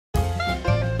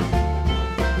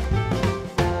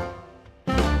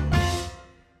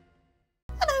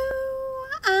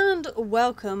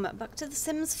welcome back to The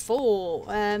Sims 4.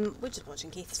 We're just watching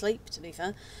Keith sleep, to be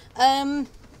fair.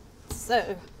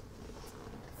 So,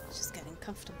 just getting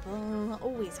comfortable.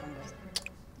 Always hungry.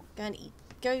 Go and eat.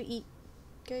 Go eat.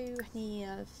 Go and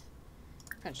have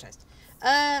French toast.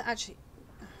 Actually,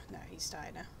 no, he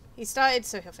started now. He started,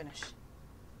 so he'll finish.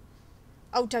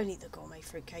 Oh, don't eat the gourmet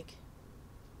fruitcake.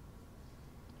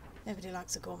 Nobody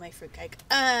likes a gourmet fruitcake.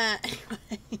 Anyway.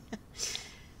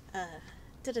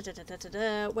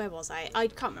 Where was I? I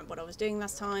can't remember what I was doing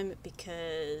last time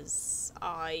because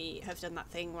I have done that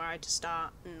thing where I just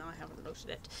start and I haven't looked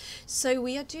at it. So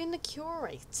we are doing the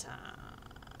curator.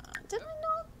 Did I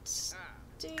not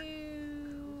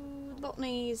do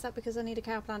botany? Is that because I need a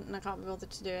cow plant and I can't be bothered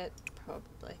to do it?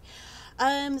 Probably.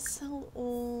 Sell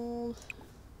all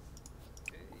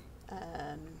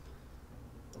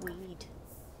weed.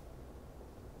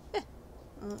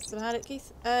 That's about it,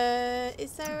 Keith.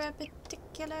 Is there a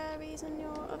particular reason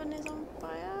your oven is on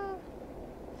fire?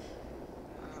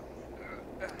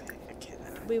 Okay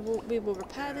then. We will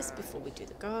repair this before we do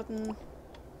the garden.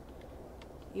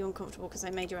 You uncomfortable because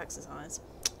I made you exercise?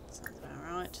 Sounds about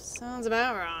right. Sounds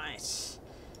about right.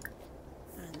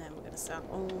 And then we're gonna sell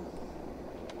all.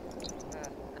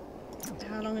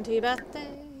 How long until your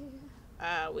birthday?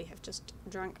 We have just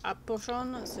drank a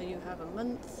potion, so you have a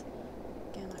month.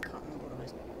 Again, I can't remember what I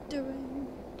was doing.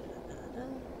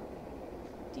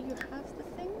 Do you have the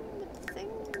thing with the thing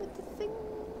with the thing?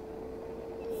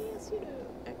 Yes, you do.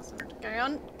 Excellent. Carry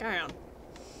on. Carry on.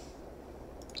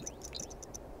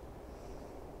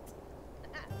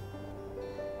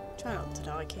 Try not to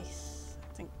die, Keith.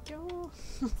 Thank you.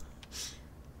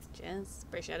 Cheers.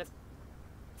 Appreciate it.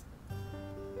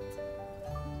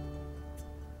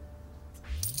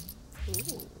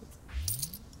 Ooh.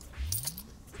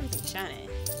 Something shiny.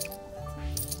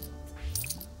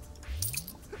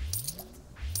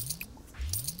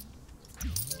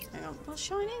 Hang on, what's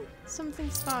shiny? Something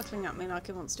sparkling at me like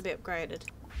it wants to be upgraded.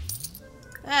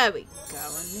 There we go.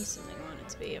 I knew something wanted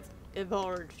to be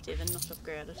evolved and not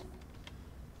upgraded.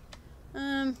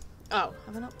 Oh,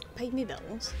 have I not paid me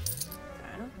bills?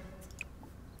 Fair enough.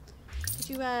 Could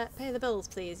you pay the bills,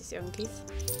 please, young Keith?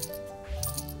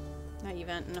 Now you've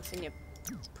earned enough in your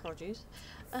produce.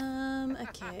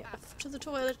 Okay, off to the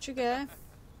toilet you go.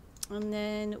 And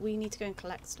then we need to go and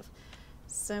collect stuff.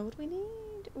 So what do we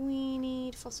need? We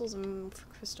need fossils and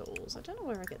crystals. I don't know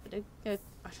where I get the dig. I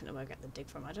don't know where I get the dig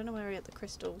from. I don't know where I get the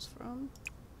crystals from.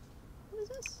 What is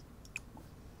this?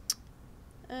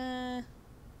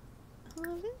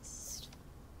 Harvest.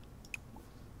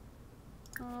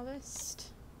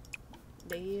 Harvest.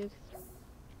 Dig.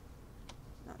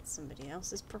 That's somebody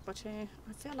else's property.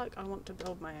 I feel like I want to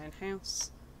build my own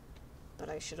house, but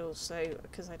I should also,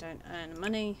 because I don't earn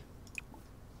money,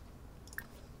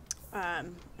 I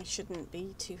shouldn't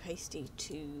be too hasty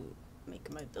to make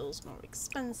my bills more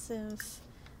expensive,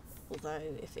 although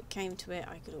if it came to it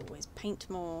I could always paint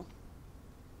more,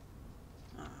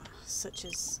 such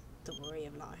as the worry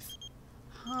of life.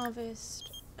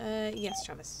 Harvest, yes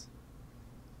Travis.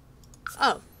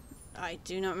 Oh, I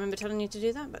do not remember telling you to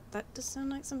do that, but that does sound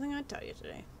like something I'd tell you to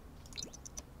do.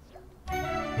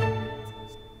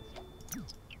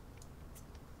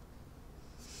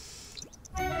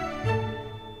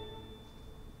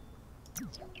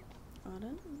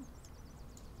 Pardon?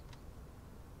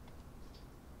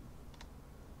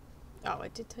 Oh, I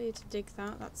did tell you to dig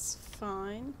that, that's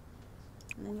fine.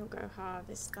 And then you'll go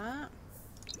harvest that.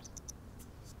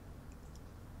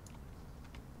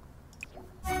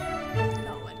 No, I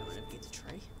don't want to be the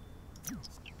tree.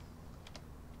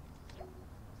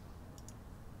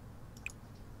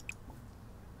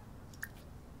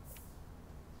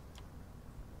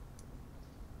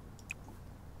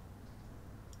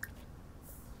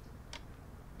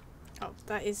 Oh,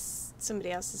 that is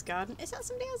somebody else's garden. Is that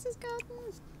somebody else's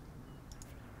garden?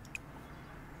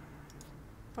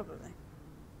 Probably.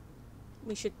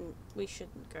 We shouldn't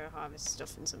go harvest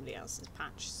stuff in somebody else's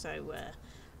patch, so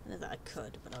I know that I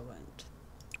could, but I won't.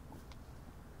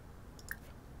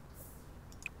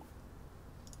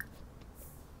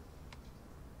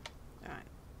 Alright.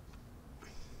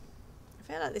 I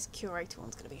feel like this curator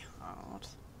one's going to be hard.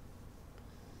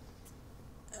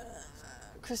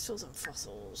 Crystals and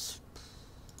fossils.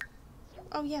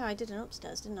 Oh yeah, I did an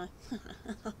upstairs, didn't I?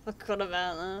 I forgot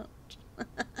about that.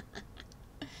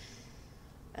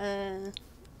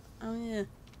 Oh yeah.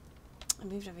 I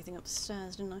moved everything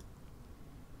upstairs, didn't I? So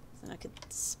then I could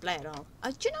display it all.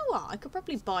 Do you know what? I could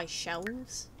probably buy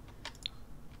shelves.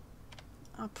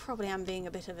 I probably am being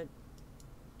a bit of a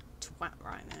twat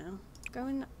right now. Go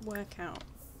and work out,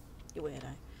 you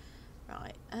weirdo.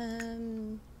 Right,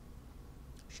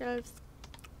 shelves.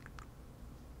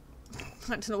 I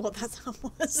don't know what that sound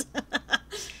was.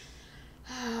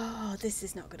 Oh, this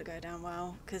is not going to go down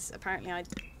well, because apparently I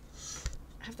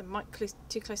have the mic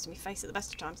too close to my face at the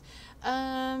best of times.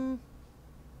 I've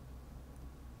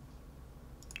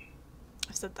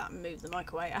said that and moved the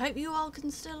mic away. I hope you all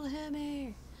can still hear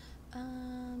me.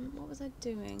 What was I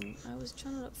doing? I was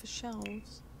trying to look for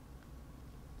shelves.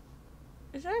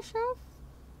 Is there a shelf?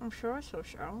 I'm sure I saw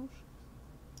shelves.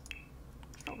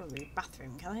 It's not going to be a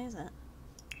bathroom, Kelly, is it?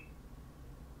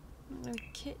 Not going to be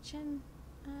kitchen.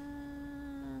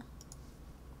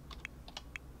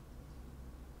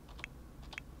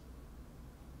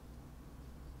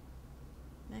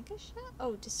 Mega shelf?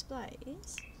 Oh,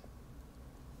 displays.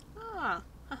 Ah,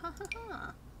 ha ha ha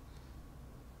ha.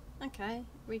 Okay,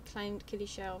 reclaimed kiddie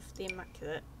shelf, the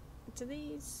immaculate. Do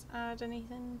these add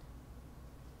anything?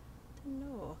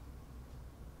 No.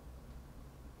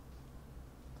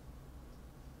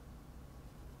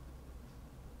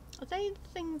 Are they the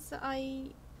things that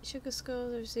sugar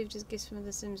skulls I received as gifts from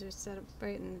the Sims who were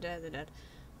celebrating the Day of the Dead?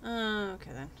 Oh,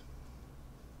 okay then.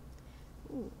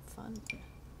 Ooh, fun.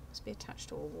 Must be attached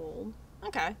to a wall.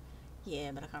 Okay.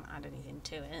 Yeah, but I can't add anything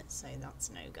to it, so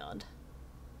that's no good.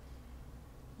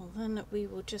 Well then we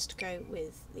will just go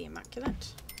with the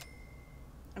immaculate.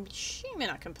 I'm assuming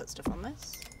I can put stuff on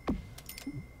this.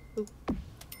 Ooh.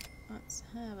 Let's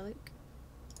have a look.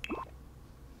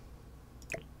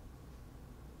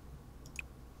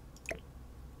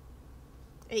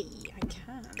 Hey, I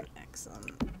can.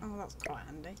 Excellent. Oh, that's quite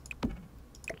handy.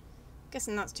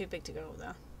 Guessing that's too big to go up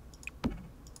there.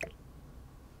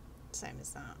 Same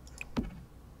as that.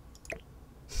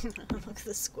 Look at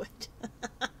the squid.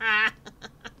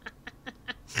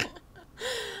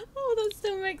 Oh, that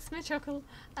still makes me chuckle.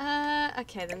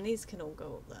 Okay, then these can all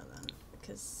go up there then,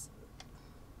 because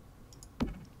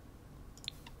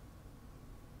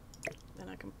then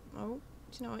I can. Oh,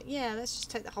 do you know what? Yeah, let's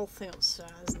just take the whole thing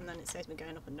upstairs, and then it saves me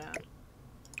going up and down.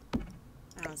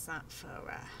 How's that for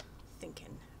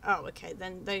thinking? Oh, okay.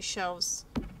 Then those shelves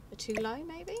are too low,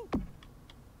 maybe.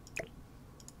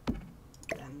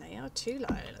 Then they are too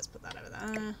low. Let's put that over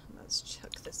there. Let's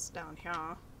chuck this down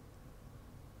here.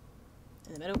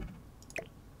 In the middle.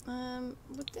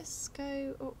 Would this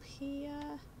go up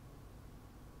here?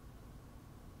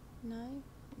 No?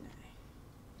 No.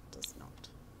 It does not.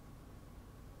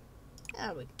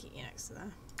 Oh, we can keep you next to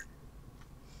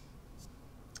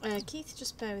there. Keith,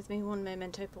 just bear with me one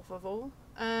momento, por favor.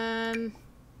 Can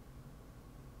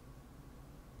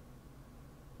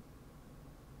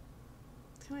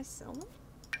I sell them?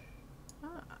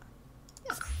 Ah.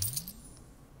 Yes.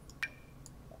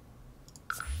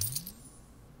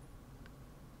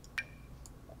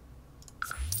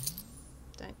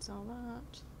 Don't sell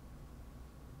that.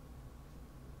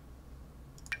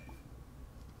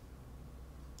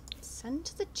 Send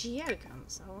to the Geo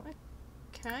Council.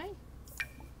 Okay. I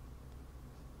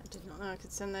did not know I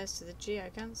could send those to the Geo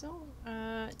Council.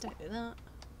 Don't do that.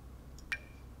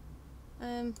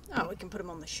 Oh, we can put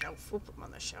them on the shelf. We'll put them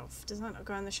on the shelf. Does that not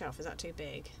go on the shelf? Is that too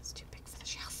big? It's too big for the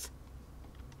shelf.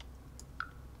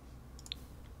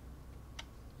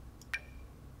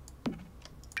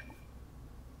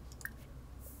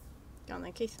 Go on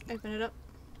then, Keith. Open it up.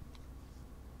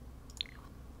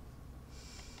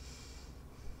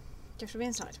 Do you have to be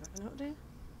inside to open it up, do you?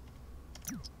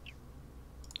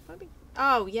 Maybe.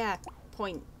 Oh, yeah.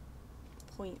 Point.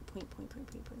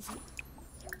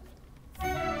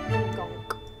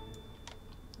 Gonk.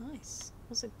 Nice.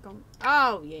 What's a gonk?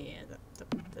 Oh, yeah.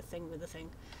 The thing with the thing.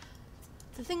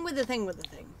 The thing with the thing with the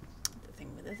thing. The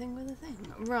thing with the thing with the thing.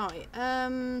 Right.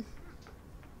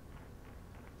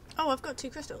 Oh, I've got 2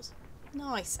 crystals.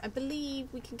 Nice. I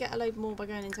believe we can get a load more by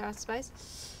going into outer space.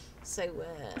 So,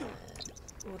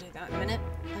 we'll do that in a minute.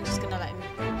 I'm just going to let him...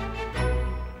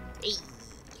 Hey!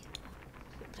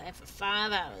 We're playing for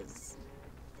 5 hours.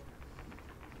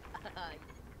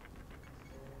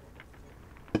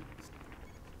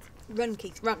 Run,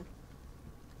 Keith, run.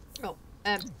 Oh,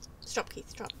 stop, Keith,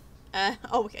 stop.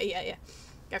 Oh, okay, yeah.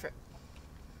 Go for it.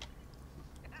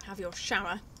 Have your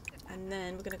shower. And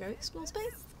then we're going to go explore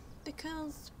space.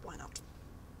 Because, why not?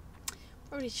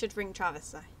 Probably should ring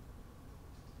Travis, though.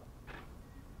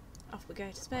 Off we go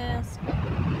to space.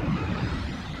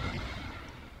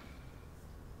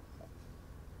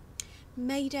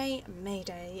 Mayday,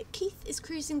 mayday. Keith is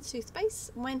cruising through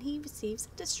space when he receives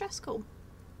a distress call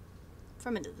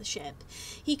from another ship.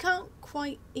 He can't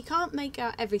make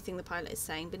out everything the pilot is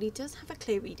saying, but he does have a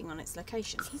clear reading on its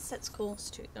location. He sets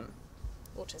course to them.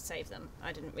 Or to save them.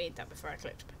 I didn't read that before I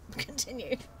clicked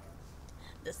continue.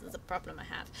 This is a problem I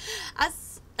have.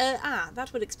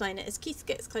 That would explain it. As Keith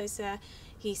gets closer,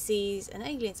 he sees an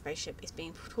alien spaceship is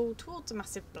being pulled towards a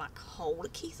massive black hole.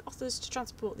 Keith offers to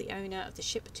transport the owner of the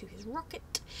ship to his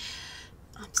rocket.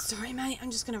 I'm sorry, mate.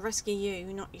 I'm just going to rescue you,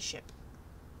 not your ship.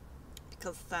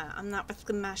 Because I'm not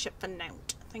risking my ship for now.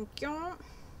 Thank you.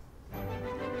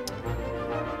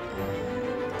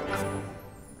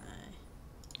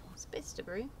 Space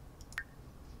debris.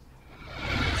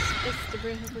 Space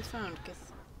debris have we found?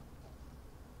 Because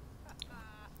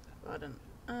pardon.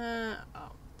 Then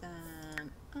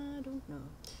I don't know.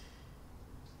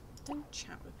 Don't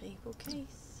chat with people,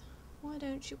 Keith. Why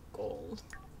don't you call?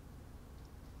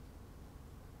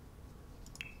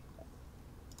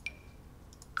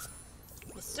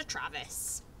 Mr.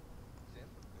 Travis. I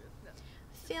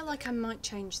feel like I might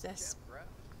change this.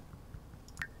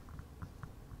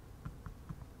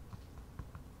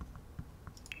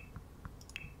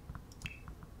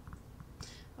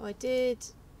 Oh, I did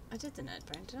the nerd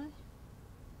brain, did I?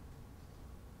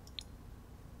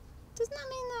 Doesn't that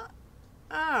mean that...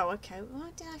 Oh, okay. Why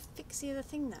did I fix the other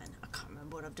thing then? I can't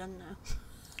remember what I've done now.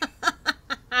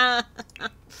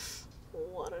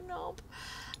 What a knob.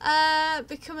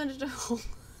 Become an adult.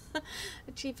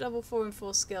 Achieve level 4 and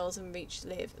 4 skills and reach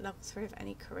level 3 of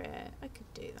any career. I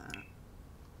could do that.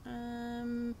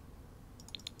 I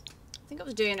think I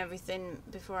was doing everything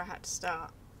before I had to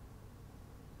start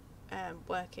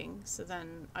working, so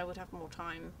then I would have more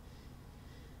time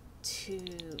to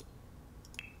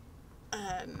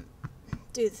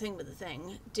do the thing with the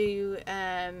thing, do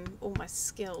all my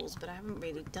skills, but I haven't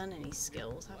really done any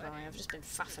skills, have I? I've just been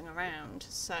faffing around,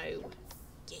 so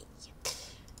yeah.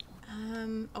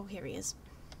 Oh, here he is.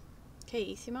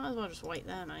 Keith, you might as well just wait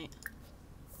there, mate.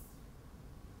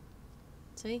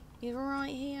 See? He's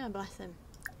right here, bless him.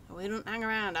 We don't hang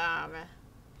around, are we?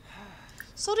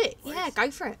 Sod it! Yeah, go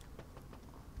for it.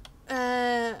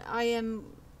 I am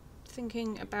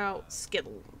thinking about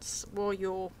skills while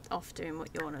you're off doing what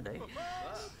you want to do.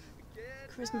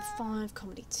 Charisma 5,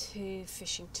 Comedy 2,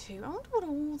 Fishing 2. I wonder what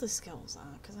all the skills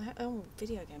are, because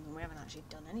video game and we haven't actually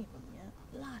done any of them yet.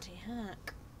 Bloody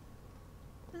heck.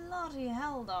 Bloody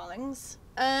hell, darlings.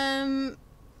 Hang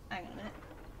on a minute.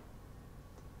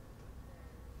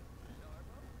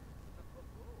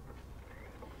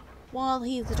 While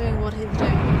he's doing what he's doing,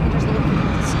 I'm just looking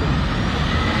at the screen.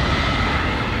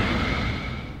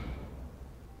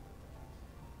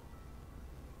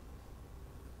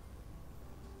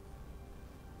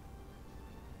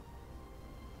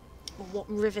 What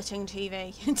riveting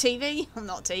TV? TV? I'm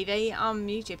not TV, I'm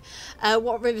YouTube.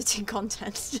 What riveting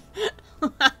content?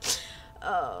 I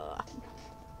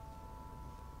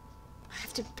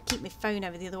have to keep my phone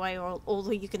over the other way, or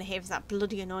all you're going to hear is that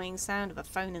bloody annoying sound of a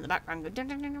phone in the background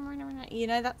going, you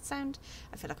know that sound?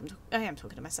 I feel like I am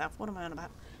talking to myself. What am I on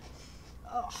about?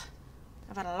 Oh,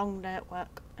 I've had a long day at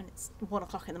work and it's 1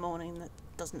 o'clock in the morning. That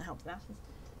doesn't help that.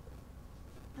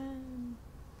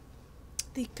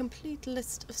 The complete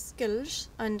list of skills,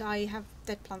 and I have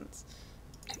dead plants.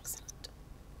 Excellent.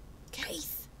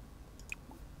 Keith,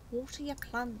 water your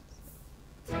plants.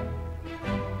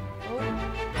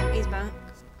 Oh, he's back.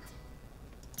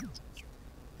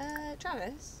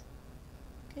 Travis,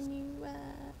 can you go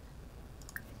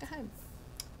home?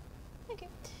 Okay.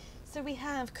 So we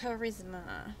have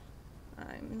charisma.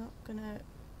 I'm not gonna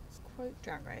quote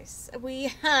Drag Race. We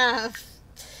have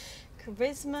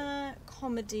charisma,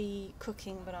 comedy,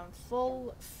 cooking, but I'm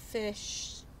full.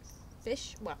 Fishing. I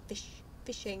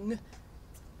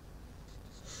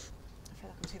feel like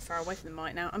I'm too far away from the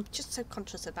mic now. I'm just so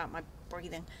conscious about my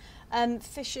breathing.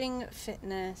 Fishing,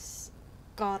 fitness,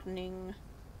 gardening,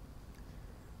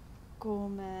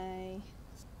 gourmet.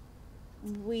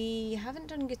 We haven't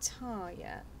done guitar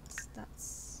yet.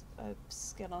 That's a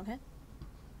skill on here.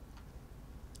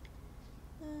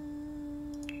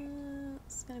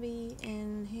 It's going to be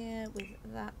in here with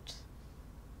that.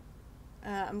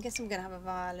 I'm guessing I'm going to have a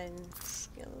violin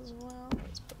skill as well.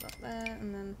 Let's put that there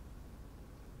and then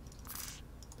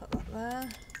put that there.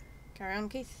 Carry on,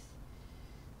 Keith.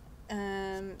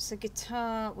 So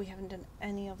guitar, we haven't done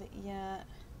any of it yet.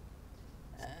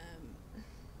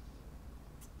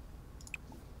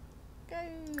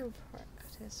 Go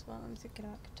practice while I'm thinking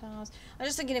about guitars. I'm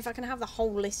just thinking if I can have the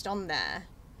whole list on there,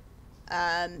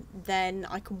 then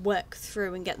I can work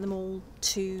through and get them all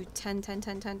to 10, 10,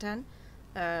 10, 10, 10.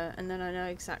 And then I know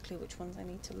exactly which ones I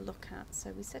need to look at.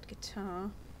 So we said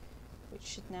guitar, which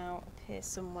should now appear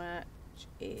somewhere, which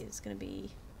is going to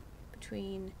be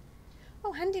between...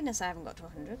 Oh, handiness I haven't got to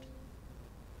 100.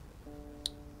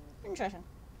 Interesting.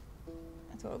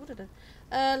 I thought I would have done.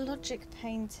 Logic,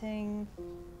 painting...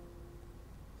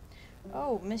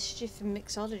 Oh, mischief and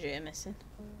mixology are missing.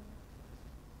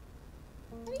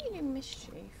 How do you do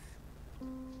mischief?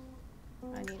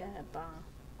 I need a bar.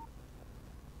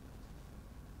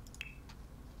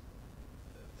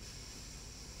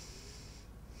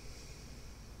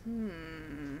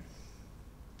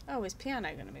 Oh, is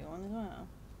piano going to be one as well?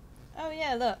 Oh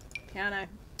yeah, look, piano.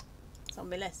 It's on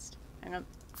my list. Hang on.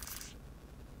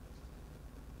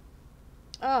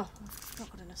 Oh, I've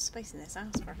not got enough space in this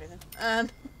house for everything.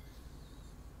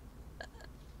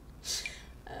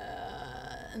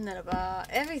 And then a bar.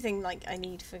 Everything like I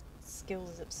need for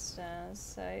skills upstairs.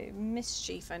 So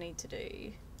mischief I need to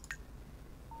do.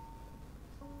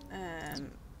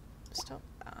 Stop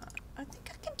that. I think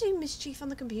I can do mischief on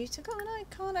the computer, can't I?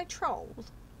 Can't I troll?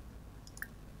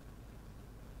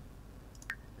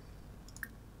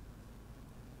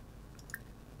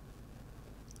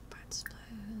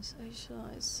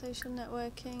 Socialise. Social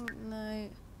networking? No.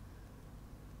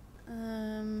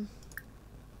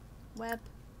 Web?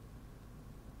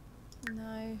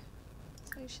 No.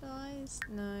 Socialise?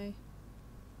 No.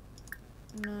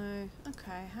 No.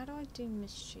 Okay, how do I do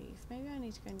mischief? Maybe I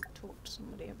need to go and talk to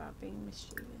somebody about being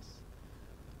mischievous.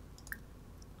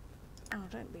 Oh,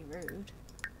 don't be rude.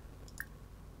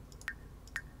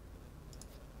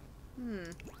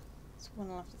 That's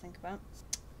one I'll have to think about.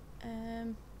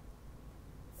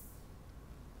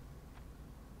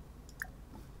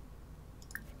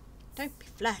 Don't be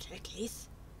flirty, Keith.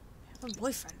 I have a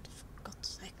boyfriend, for God's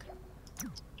sake.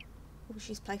 Oh,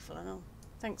 she's playful and all.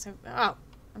 Thanks. Oh,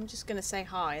 I'm just going to say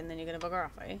hi and then you're going to bugger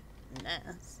off, are you?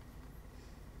 Nice.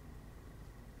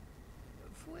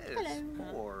 Hello.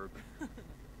 Or...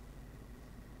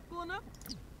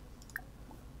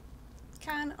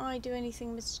 Can I do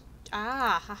anything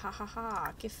Ah, ha ha ha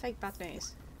ha. Give fake bad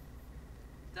news.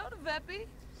 Toda Vepi.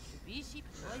 Bishi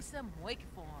ploisa moik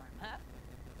form, huh?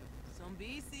 Some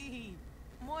BC.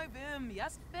 Moi bim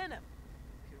yas fenum.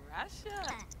 Kurasha.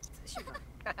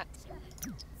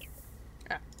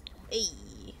 Hey,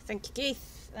 thank you,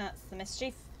 Keith. That's the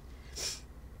mischief.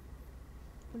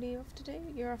 What are you off to do?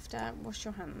 You're off to wash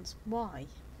your hands. Why?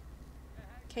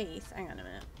 Keith, hang on a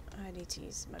minute. I need to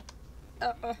use my...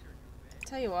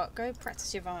 Tell you what, go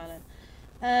practice your violin.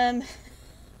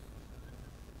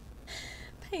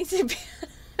 Painting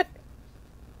piano.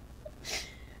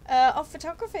 Off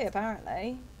photography,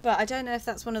 apparently. But I don't know if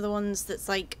that's one of the ones that's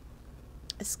like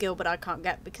a skill but I can't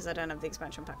get because I don't have the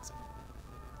expansion packs.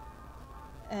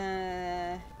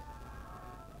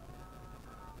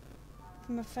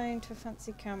 From a phone to a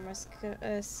fancy camera,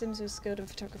 Sims who are skilled in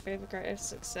photography have a greater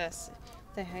success.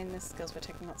 They hone their skills by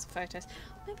taking lots of photos.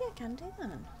 Maybe I can do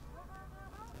that.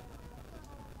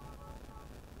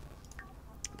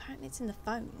 Apparently it's in the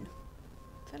phone.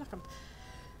 I feel like I'm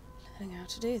learning how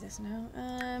to do this now.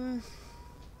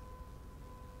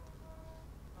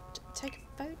 Take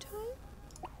a photo?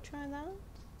 Try that.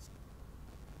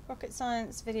 Rocket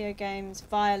science, video games,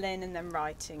 violin, and then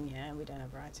writing. Yeah, we don't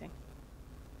have writing.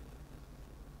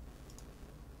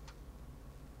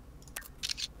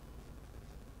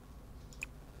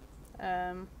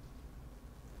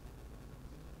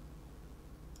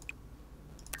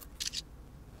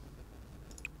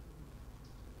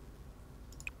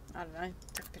 I don't know,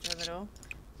 take a picture of it all.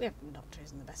 We have not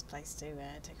chosen the best place to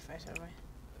take a photo, have we?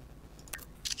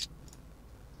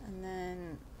 And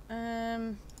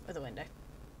then, other window.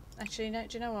 Actually, no,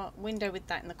 do you know what? Window with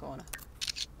that in the corner.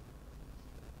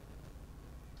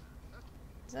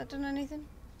 Has that done anything?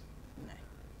 No.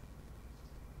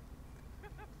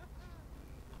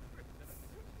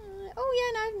 Oh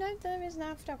yeah, no, there is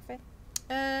now photography.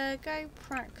 Go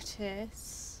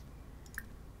practice.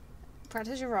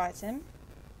 Practice your writing.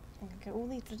 I can get all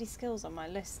these bloody skills on my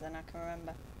list, then I can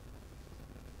remember.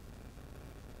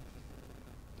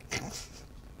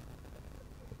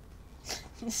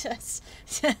 Yes.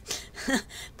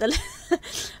 The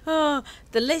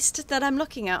list that I'm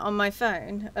looking at on my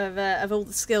phone of all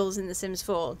the skills in The Sims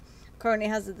 4 currently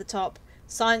has at the top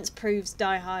 "Science proves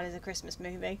Die Hard is a Christmas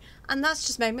movie," and that's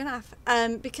just made me laugh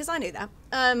because I knew that.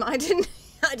 I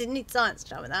didn't need science to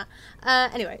tell me that.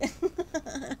 Anyway,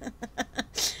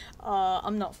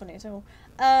 I'm not funny at all.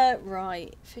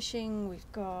 Right, fishing.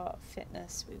 We've got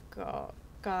fitness. We've got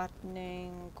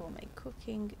gardening, gourmet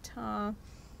cooking, guitar.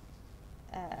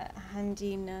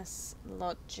 Handiness,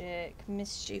 logic,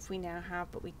 mischief we now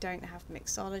have, but we don't have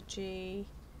mixology.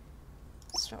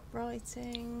 Stop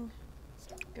writing.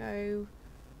 Go.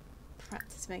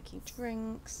 Practice making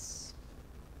drinks.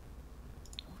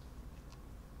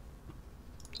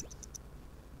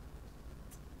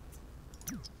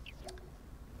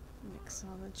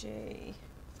 Mixology.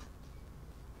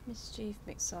 Mischief,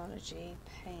 mixology,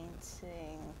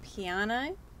 painting,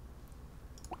 piano,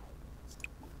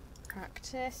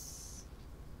 practice,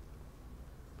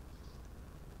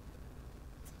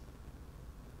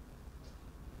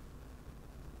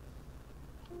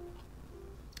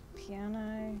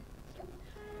 piano,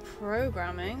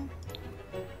 programming,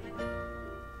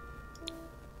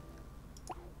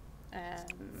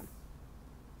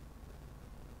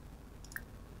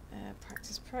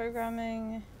 practice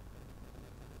programming.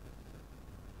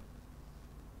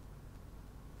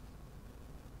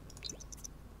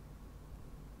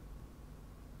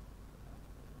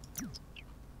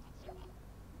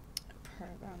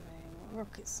 Programming,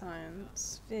 rocket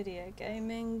science, video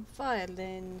gaming,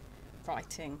 violin,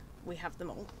 writing. We have them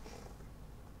all.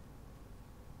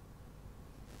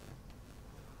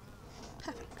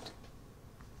 Perfect.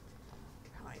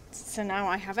 Right, so now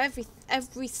I have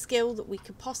every skill that we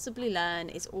could possibly learn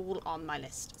is all on my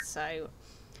list. So,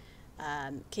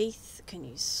 Keith, can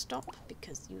you stop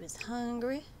because you is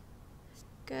hungry?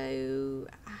 Go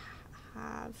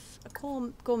have a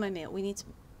gourmet meal. We need to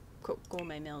cook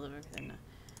gourmet meals of everything now.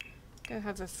 Go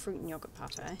have a fruit and yogurt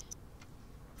parfait.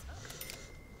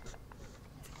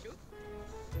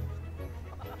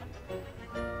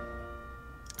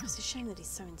 It's a shame that he's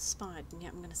so inspired, and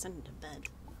yet I'm going to send him to bed.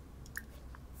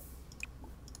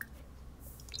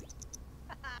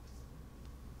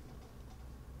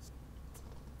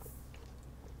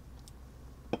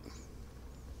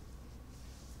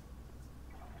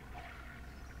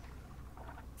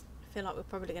 I feel like we're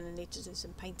probably going to need to do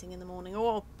some painting in the morning,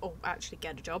 or actually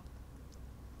get a job.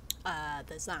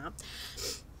 There's that.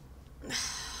 I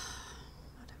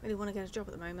don't really want to get a job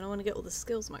at the moment. I want to get all the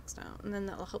skills maxed out, and then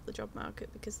that'll help the job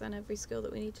market, because then every skill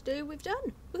that we need to do, we've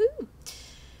done. Woohoo!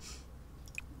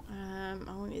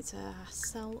 I want you to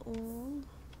sell all.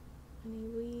 Any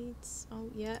weeds? Oh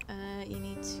yeah. You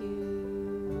need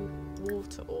to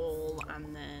water all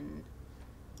and then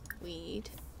weed.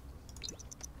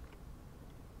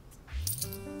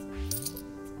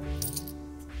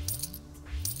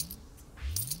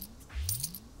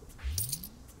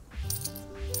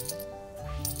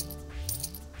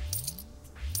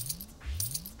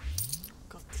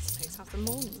 God, this takes half the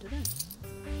morning, doesn't it?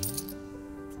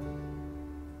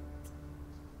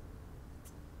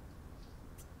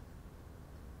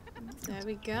 There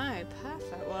we go.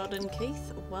 Perfect. Well done,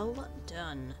 Keith. Well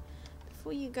done.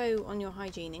 Before you go on your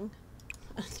hygiening,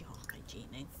 I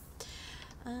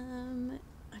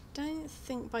don't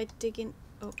think by digging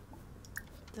up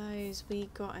those we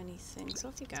got anything. So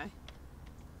off you go.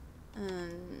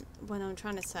 What I'm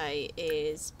trying to say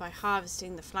is by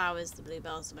harvesting the flowers, the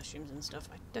bluebells, the mushrooms and stuff,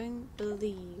 I don't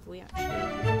believe we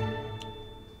actually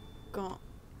got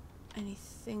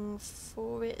anything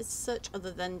for it as such,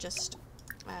 other than just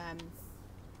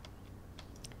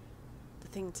the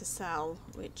thing to sell,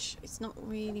 which is not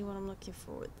really what I'm looking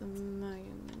for at the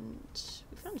moment.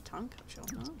 We found a time capsule.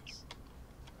 Nice.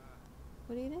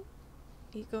 What do you do?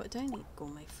 You don't eat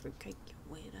gourmet fruitcake, you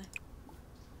weirdo.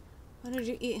 What did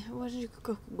you eat? What did you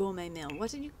cook? Gourmet meal.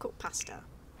 What did you cook? Pasta.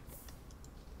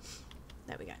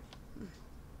 There we go.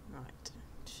 Right.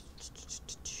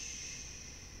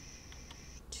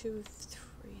 2 of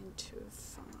 3 and 2 of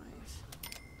 5.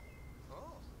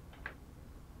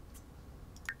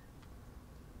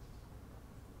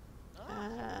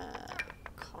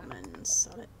 Common,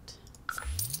 solid.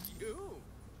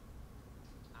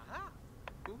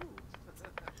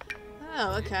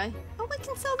 Oh, okay. Oh, we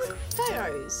can sell the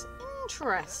potatoes.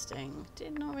 Interesting.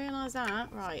 Did not realise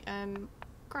that. Right,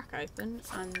 crack open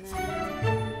and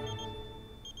then...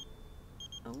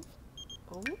 Oh,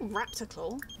 raptor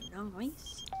claw.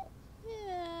 Nice.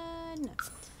 Yeah, no.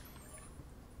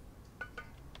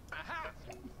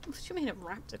 What do you mean a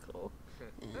raptor claw?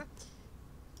 Yeah.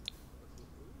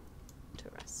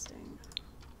 Interesting.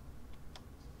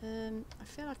 I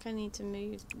feel like I need to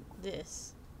move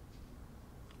this.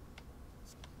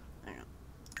 Hang on.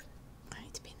 I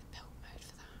need to be in the build mode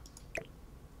for that.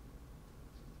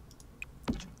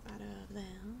 Drop that over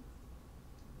there.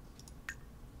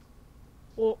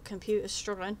 Oh, computer's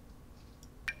struggling.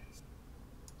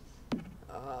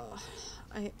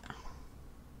 I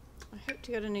hope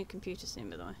to get a new computer soon,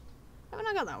 by the way. Haven't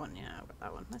I got that one? Yeah, I've got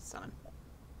that one. Let's sell him.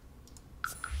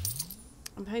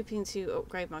 I'm hoping to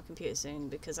upgrade my computer soon,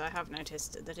 because I have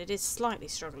noticed that it is slightly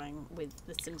struggling with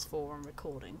The Sims 4 and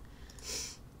recording.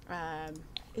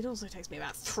 It also takes me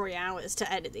about 3 hours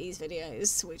to edit these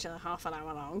videos, which are half an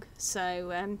hour long. So,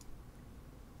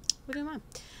 we're doing well.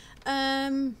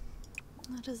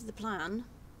 That is the plan.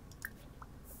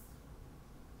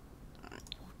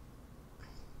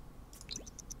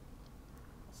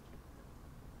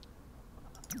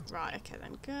 Right, okay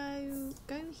then.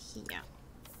 Go here.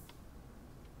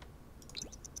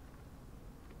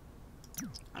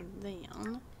 And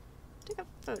then take a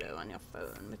photo on your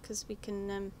phone because we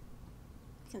can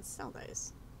sell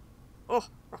those. Oh,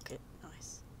 rocket,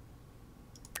 nice.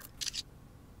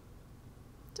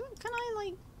 Can I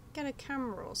like get a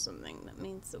camera or something that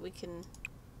means that we can?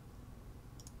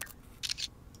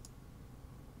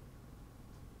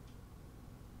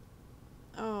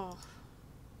 Oh,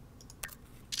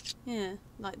 yeah,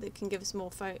 like that can give us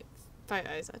more photos.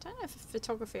 I don't know if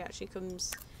photography actually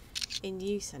comes in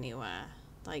use anywhere.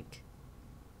 Like,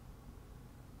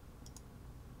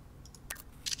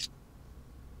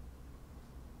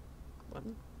 what?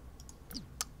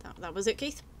 That was it,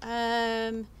 Keith.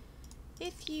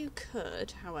 If you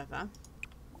could, however,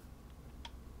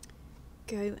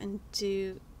 go and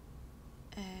do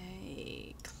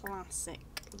a classic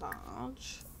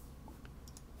large,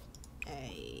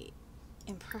 a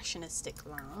impressionistic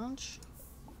large,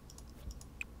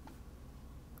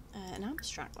 an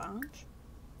abstract large,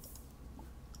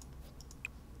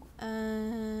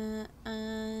 and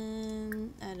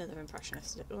another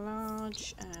impressionistic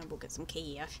large, and we'll get some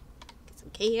cash. Get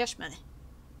some cash money.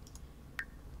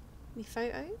 Any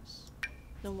photos?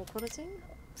 Normal quality?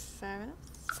 Fair enough.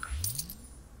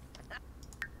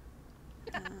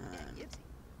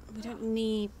 We don't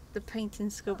need the painting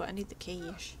skill, but I need the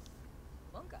cash.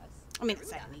 I mean, I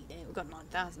say I need it. We've got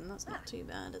 9,000. That's not too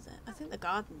bad, is it? I think the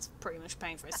garden's pretty much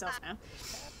paying for itself now.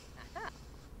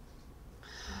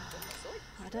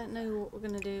 I don't know what we're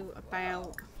going to do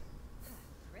about...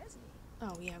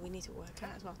 Oh, yeah, we need to work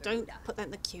out as well. Don't put that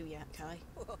in the queue yet, Kelly.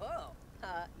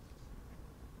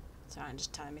 Sorry, I'm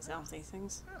just telling myself these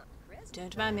things.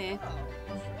 Don't mind me.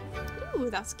 Ooh,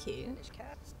 that's cute.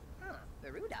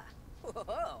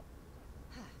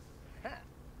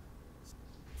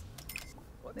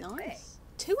 Nice.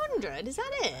 200? Is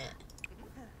that it?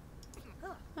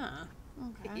 Huh.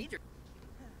 Okay.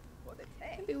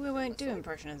 Maybe we won't do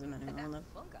impressionism anymore then.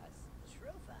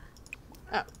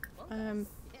 Oh.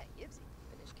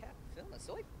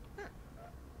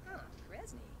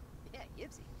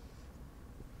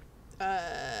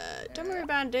 Don't worry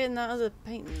about doing that other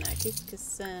painting there,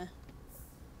 because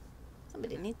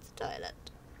somebody needs the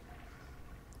toilet.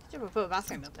 Should we put a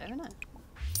bathroom up there, innit?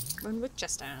 Run with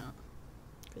chest out.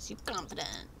 Because you're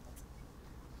confident.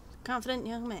 Confident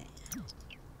young man.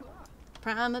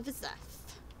 Prime of his life.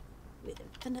 With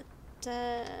infinite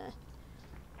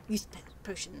use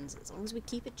potions, as long as we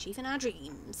keep achieving our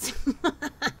dreams.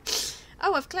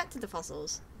 Oh, I've collected the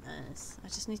fossils. Nice. I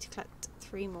just need to collect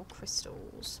 3 more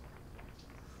crystals.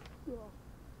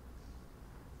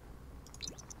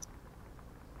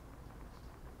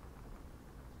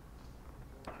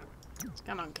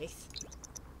 Come on, Keith.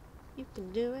 You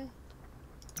can do it.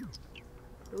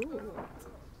 Ooh.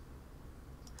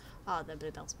 Ah, the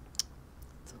bluebells.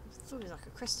 I thought it was like a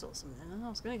crystal or something, and I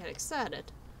was going to get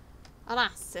excited.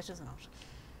 Alas, it is not.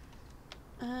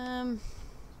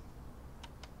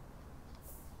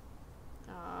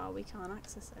 Oh, we can't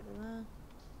access over there.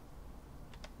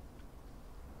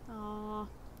 Oh,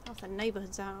 half the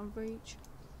neighbourhood's out of reach.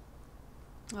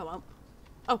 Oh well.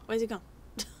 Oh, where's he gone?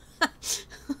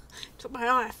 Took my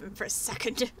eye off him for a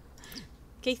second.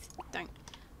 Keith, don't.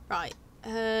 Right.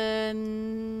 I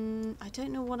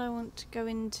don't know what I want to go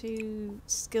into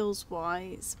skills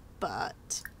wise,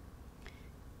 but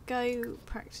go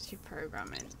practice your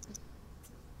programming.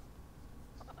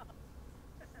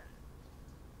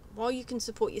 While you can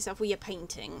support yourself with your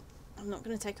painting, I'm not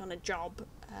going to take on a job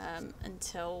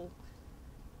until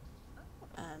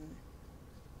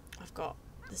I've got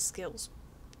the skills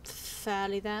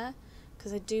fairly there,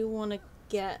 because I do want to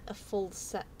get a full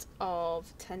set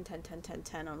of 10, 10, 10, 10,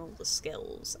 10 on all the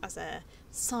skills as a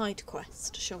side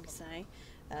quest, shall we say,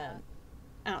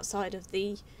 outside of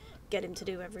the get him to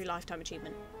do every lifetime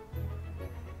achievement.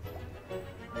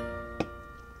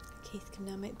 Keith can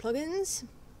now make plugins.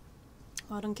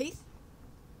 Well done, Keith.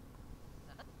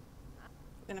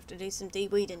 We're going to have to do some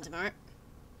de-weeding tomorrow.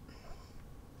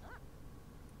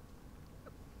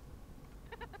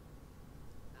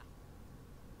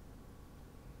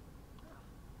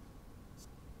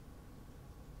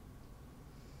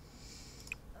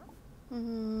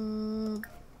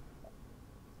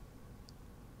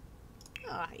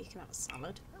 Alright, you can have a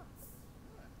salad.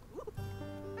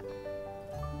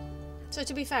 So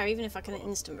to be fair, even if I can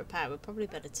instant repair, we're probably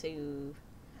better to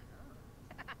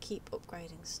keep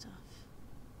upgrading stuff.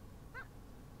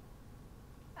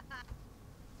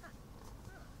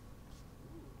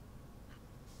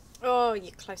 Oh,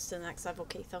 you're close to the next level,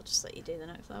 Keith. I'll just let you do the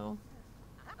next level.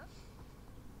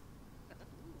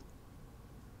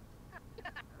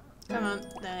 Come on,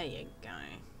 there you go.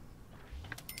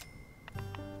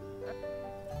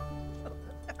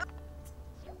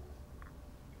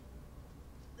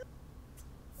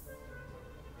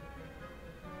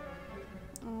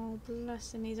 Oh,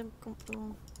 bless him, he's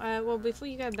uncomfortable. Well, before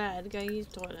you go to bed, go use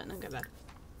the toilet and then go to bed.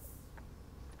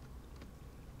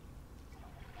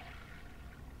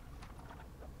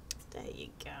 There you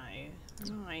go.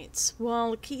 Right,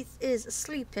 while Keith is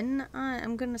sleeping, I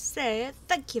am going to say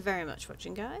thank you very much for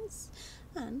watching, guys.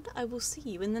 And I will see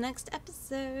you in the next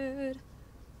episode.